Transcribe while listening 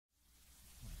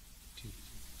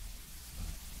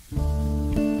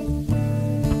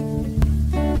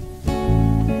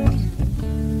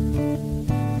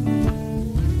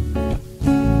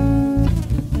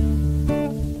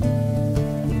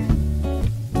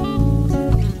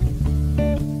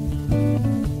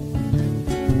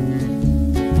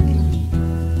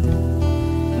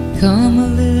Come a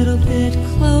little bit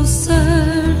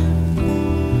closer,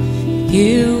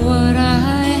 hear what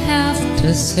I have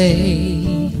to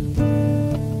say.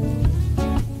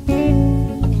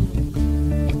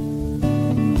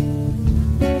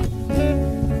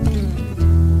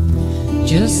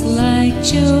 Just like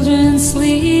children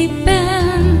sleeping,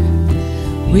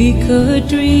 we could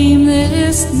dream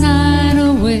this night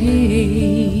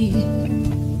away.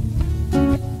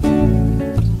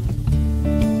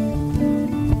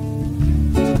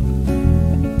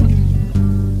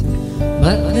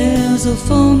 But there's a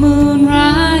full moon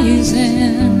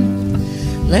rising,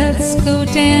 let's go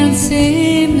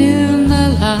dancing in the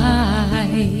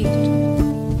light.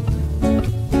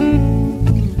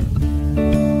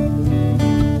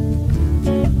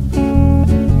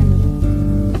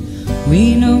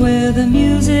 We know where the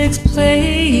music's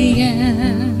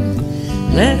playing,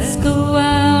 let's go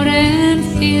out and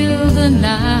feel the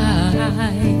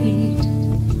night.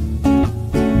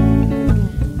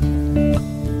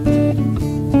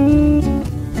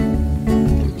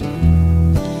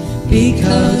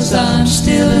 Because I'm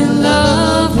still in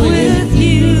love with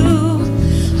you,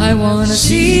 I wanna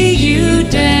see you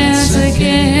dance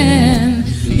again.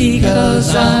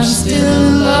 Because I'm still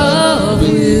in love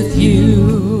with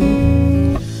you,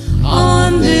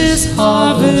 on this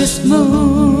harvest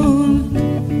moon.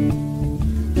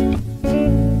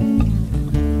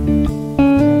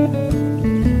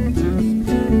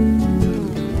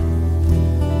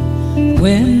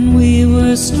 When we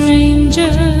were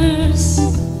strangers,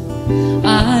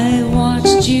 I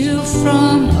watched you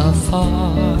from afar.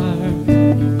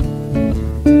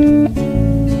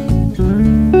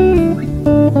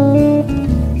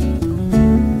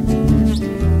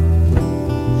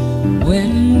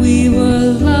 When we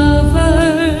were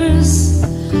lovers,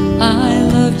 I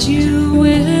loved you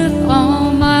with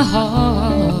all my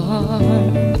heart.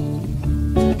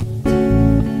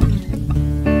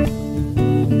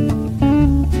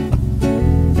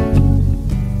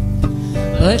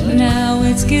 But now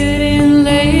it's getting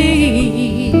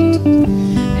late,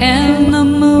 and the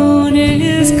moon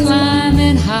is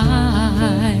climbing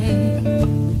high.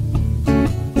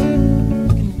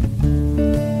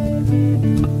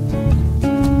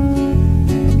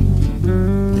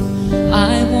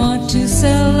 I want to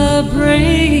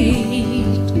celebrate,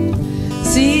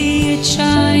 see it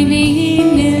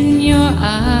shining in your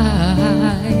eyes.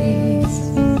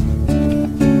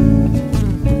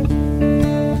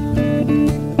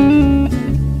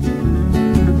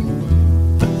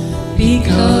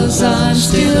 Because I'm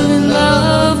still in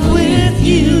love with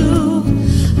you,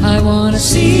 I wanna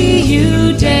see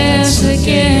you dance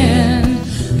again.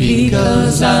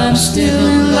 Because I'm still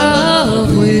in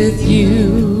love with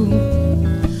you,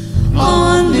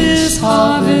 on this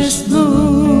harvest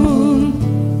moon.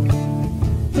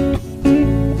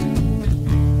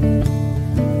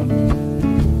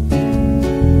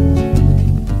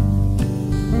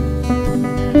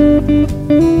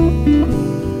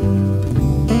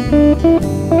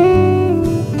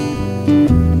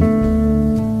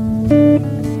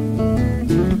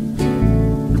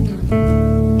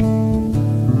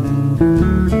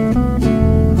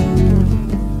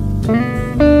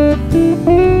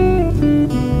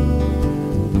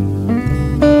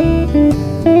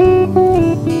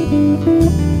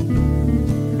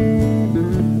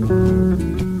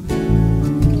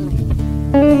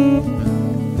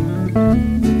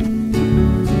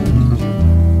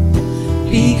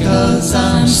 Because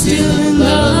I'm still in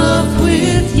love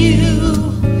with you,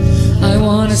 I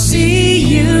wanna see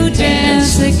you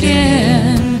dance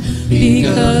again.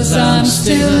 Because I'm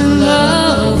still in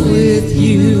love with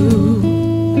you,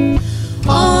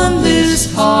 on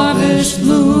this harvest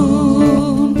moon.